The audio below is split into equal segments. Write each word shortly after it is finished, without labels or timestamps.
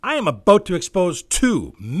I am about to expose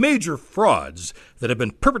two major frauds that have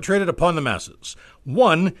been perpetrated upon the masses.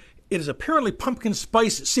 One, it is apparently pumpkin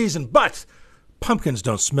spice season, but pumpkins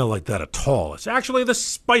don't smell like that at all. It's actually the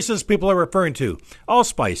spices people are referring to.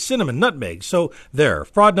 Allspice, cinnamon, nutmeg. So there,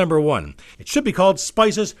 fraud number one. It should be called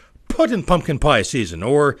spices put in pumpkin pie season,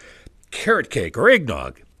 or carrot cake, or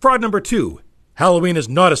eggnog. Fraud number two, Halloween is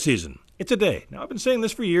not a season. It's a day. Now, I've been saying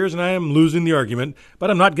this for years, and I am losing the argument,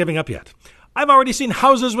 but I'm not giving up yet. I've already seen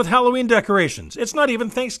houses with Halloween decorations. It's not even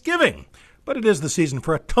Thanksgiving, but it is the season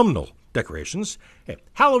for autumnal decorations. Hey,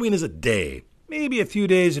 Halloween is a day. Maybe a few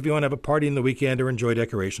days if you want to have a party in the weekend or enjoy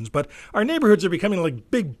decorations, but our neighborhoods are becoming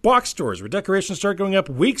like big box stores where decorations start going up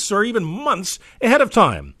weeks or even months ahead of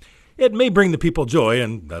time. It may bring the people joy,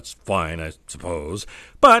 and that's fine, I suppose,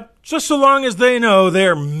 but just so long as they know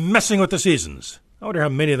they're messing with the seasons. I wonder how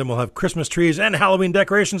many of them will have Christmas trees and Halloween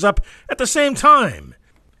decorations up at the same time.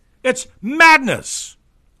 It's madness!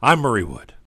 I'm Murray Wood.